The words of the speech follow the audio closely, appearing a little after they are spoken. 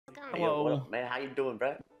yo, what up, man? How you doing,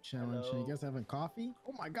 bro? Chilling. You guys having coffee?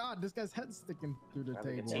 Oh my god, this guy's head sticking through the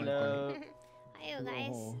Having a table. tea. Hello. Hi, you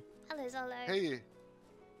guys. Hello, Zolo. Hey,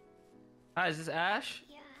 Hi, is this Ash?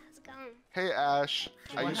 Yeah, how's it going? hey Ash.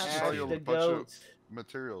 I What used to happened sell to you a the bunch goats? of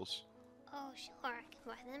materials. Oh, sure, I can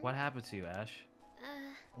buy them. What happened to you, Ash?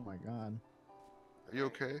 Oh my god. Are you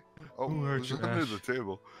okay? Oh, Who hurt who's you, under Ash? the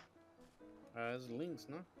table? It's links,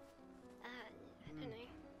 no? I don't know.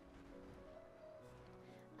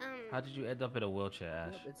 How did you end up in a wheelchair,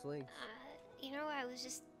 Ash? Yep, it's links. You know, I was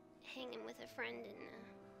just hanging with a friend and,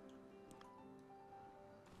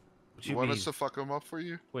 What You you want mean? us to fuck him up for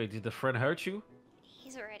you? Wait, did the friend hurt you?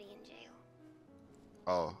 he's already in jail.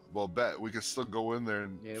 Oh, well, bet we can still go in there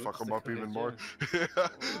and Yeah, we fuck can him up still go even in more.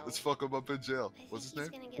 Let's fuck him up in jail. I What's his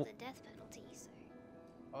think name? he's gonna get the death penalty, so...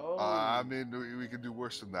 Oh. I mean, we can do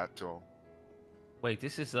worse than that to him. Wait,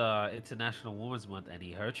 this is International Women's Month, and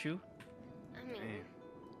he hurt you? I mean,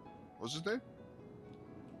 What's his name?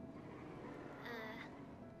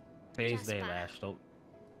 Today's day, Jasper. Ash. Don't.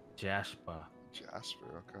 Jasper.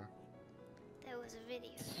 Jasper. Okay. there was a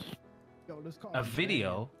video. Yo, this call. A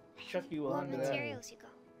video? Chuck you What under that. materials you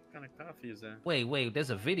got? What kind of coffee is that? Wait, there's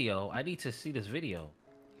a video. I need to see this video.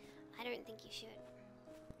 I don't think you should.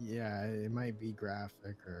 Yeah, it might be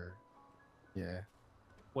graphic or. Yeah.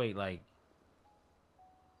 Wait, like,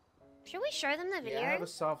 Should we show them the video? Yeah, I have a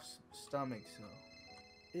soft stomach, so.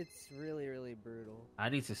 It's really, really brutal. I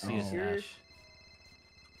need to see Oh. this, Serious? Ash.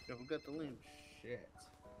 Yo, who got the link? Shit.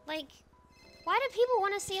 Like, why do people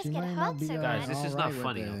want to see us She get might hurt not be, so Guys, bad? this is all not right with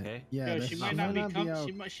funny, it. okay? Yeah, Yo, this- she might not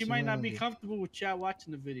be she might not be be- comfortable with y'all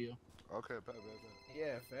watching the video. Okay, bet.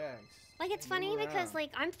 Yeah, facts. Like, it's funny Move because, around.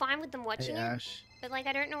 like, I'm fine with them Hey watching it, Ash. but, like,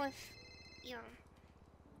 I don't know if, you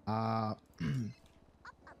know...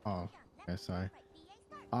 Oh, okay, sorry.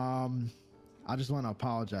 I just want to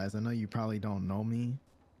apologize. I know you probably don't know me,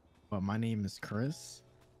 but my name is Chris.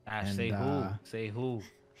 Ash, And, say who. Say who.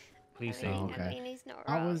 Please say I who. mean, okay. I mean, he's not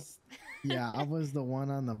I wrong. was, yeah, I was the one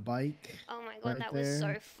on the bike. Oh my god, right that was so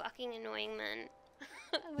there. fucking annoying, man.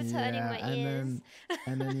 I was hurting my and ears.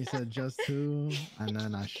 and then you said just who, and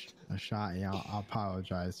then I shot you. I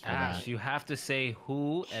apologize for Ash, that. you have to say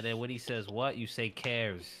who, and then when he says what, you say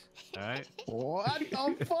cares. All right? What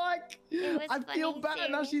the fuck? It was I feel funny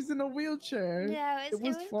bad now. too. She's in a wheelchair. No, It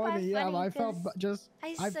was quite funny. Yeah, funny I felt 'cause just.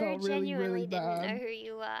 I I so felt really, genuinely really didn't know bad. who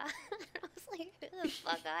you were. I was like, who the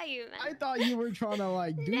fuck are you, man? I thought you were trying to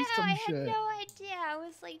like do no, some I shit. had no idea. I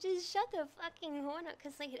was like, just shut the fucking horn up,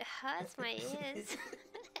 cause like it hurts my ears.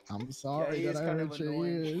 I'm sorry he that is I kind of hurt your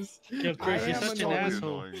annoying. ears. Yo, I Chris, you're am such an annoying.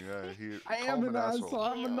 asshole. Annoying. Yeah, I am an asshole.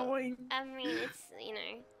 I'm Yeah. annoying. I mean, it's you know,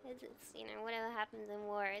 it's you know, whatever happens in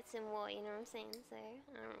war, it's in war. You know what I'm saying? So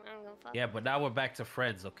I'm gonna fuck. Yeah, but now we're back to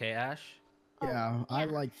friends, okay, Ash? Oh, Yeah, I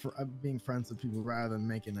like being friends with people rather than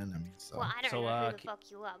making enemies. So. Well, I don't So, know who the c-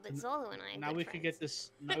 fuck you are, but Zolo and I. Are Now good we can get friends.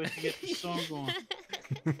 this. Now we can get this song going.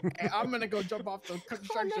 Hey, I'm gonna go jump off the Oh,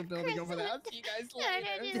 construction no, building Chris, over there. I'll what see you guys No,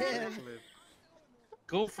 don't later. do that. Damn.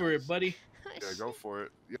 Go for it, buddy. Yeah, go for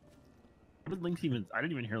it. Yeah. What did Lynx even? I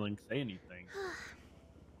didn't even hear Lynx say anything.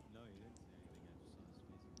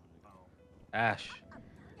 Ash.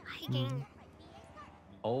 Hi, gang.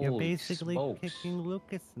 Holy You're basically smokes. kicking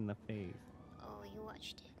Lucas in the face. Oh, you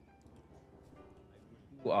watched it.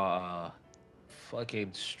 You are a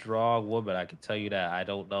fucking strong woman, I can tell you that. I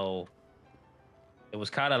don't know. It was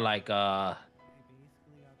kind of like,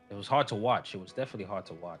 it was hard to watch. It was definitely hard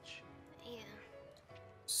to watch. Yeah.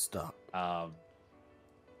 Stop.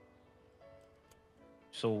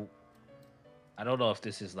 So I don't know if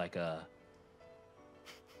this is like a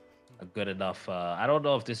good enough, I don't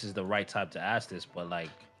know if this is the right time to ask this, but like,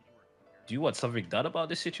 do you want something done about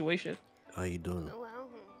this situation? How you doing? Well,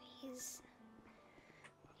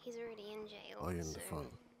 he's already in jail. Oh, you're on so the phone.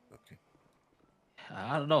 Okay.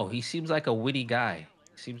 I don't know. He seems like a witty guy.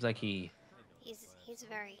 Seems like he's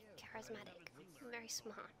very charismatic, very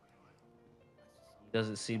smart.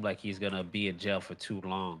 doesn't seem like he's gonna be in jail for too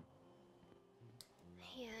long.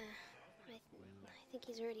 Yeah, I think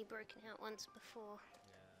he's already broken out once before.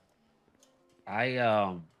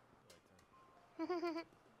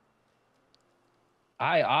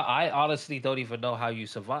 I honestly don't even know how you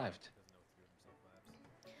survived.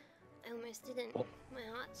 I almost didn't. Oh. My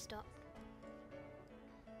heart stopped.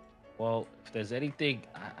 Well, if there's anything,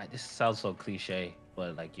 this sounds so cliche,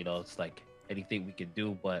 but like, you know, it's like anything we can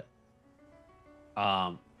do. But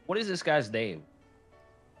what is this guy's name?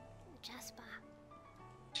 Jasper.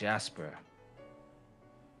 Jasper.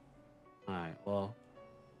 All right. Well,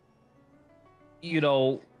 you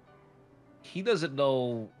know, he doesn't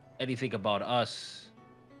know anything about us,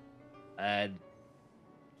 and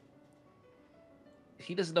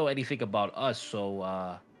he doesn't know anything about us. So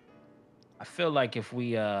I feel like if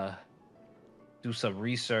we do some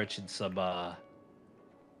research and some Guys,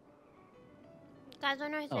 I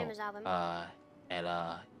know his name is Alvin. and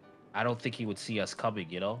I don't think he would see us coming,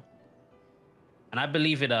 you know. And I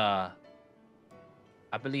believe in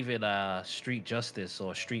street justice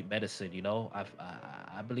or street medicine, you know.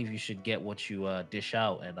 I believe you should get what you dish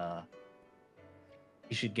out, and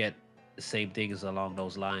you should get the same things along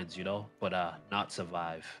those lines, you know, but not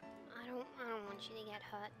survive. I don't want you to get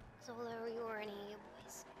hurt. Solo, you or any of your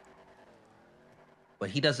boys. But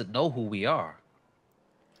he doesn't know who we are.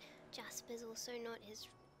 Jasper's also not his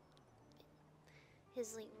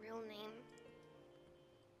like real name.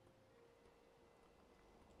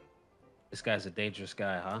 This guy's a dangerous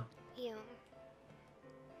guy, huh? Yeah.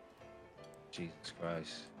 Jesus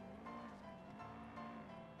Christ.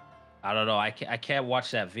 I don't know. I can't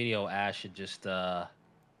watch that video, Ash, and just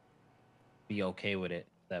be okay with it.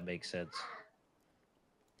 If that makes sense.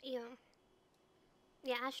 Yeah.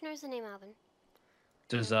 Yeah, Ash knows the name Alvin.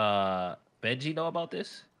 Does Benji know about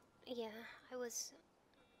this? Yeah, I was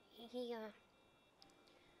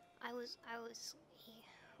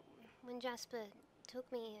when Jasper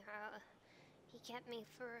took me, he kept me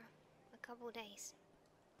for a couple days.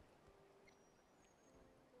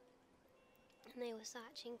 And they were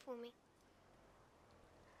searching for me.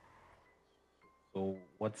 So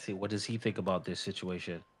what does he think about this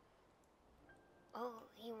situation? Oh,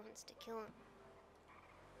 he wants to kill him.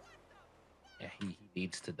 Yeah, he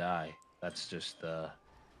needs to die. That's just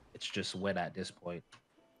it's just when at this point.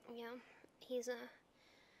 Yeah, he's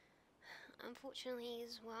unfortunately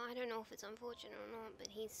well, I don't know if it's unfortunate or not, but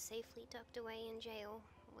he's safely tucked away in jail,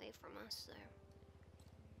 away from us, so.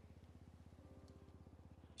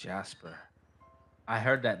 Jasper. I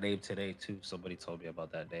heard that name today too. Somebody told me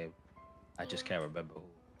about that name. I just can't remember who.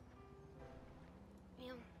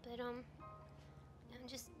 Yeah, but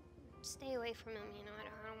just stay away from him, you know, I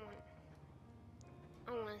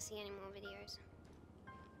don't want to see any more videos.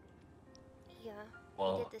 Yeah,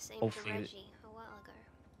 Well, he did the same to hopefully Reggie a while ago.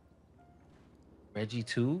 Reggie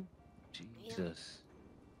too? Yeah. Jesus.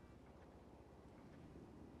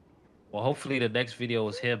 Well, hopefully the next video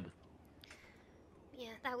is him. Yeah,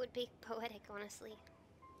 that would be poetic, honestly.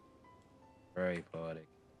 Very poetic.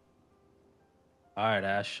 All right,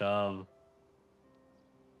 Ash. I'm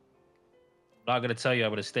not gonna tell you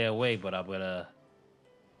I'm gonna stay away, but I'm gonna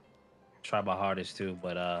try my hardest to.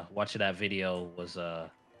 But watching that video was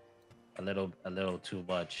a little too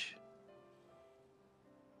much.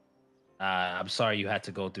 I'm sorry you had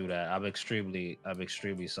to go through that. I'm extremely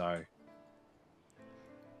sorry.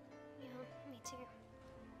 Yeah, me too.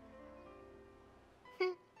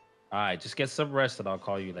 All right, just get some rest, and I'll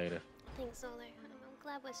call you later. Thanks, Solar. I'm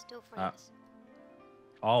glad we're still friends.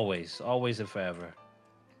 Always and forever.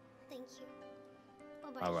 Thank you.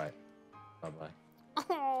 Bye-bye. All right. Bye-bye.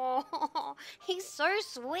 Oh, he's so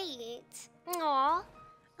sweet. Aw.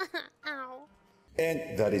 Ow.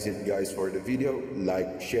 And that is it, guys, for the video.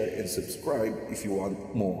 Like, share, and subscribe if you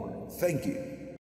want more. Thank you.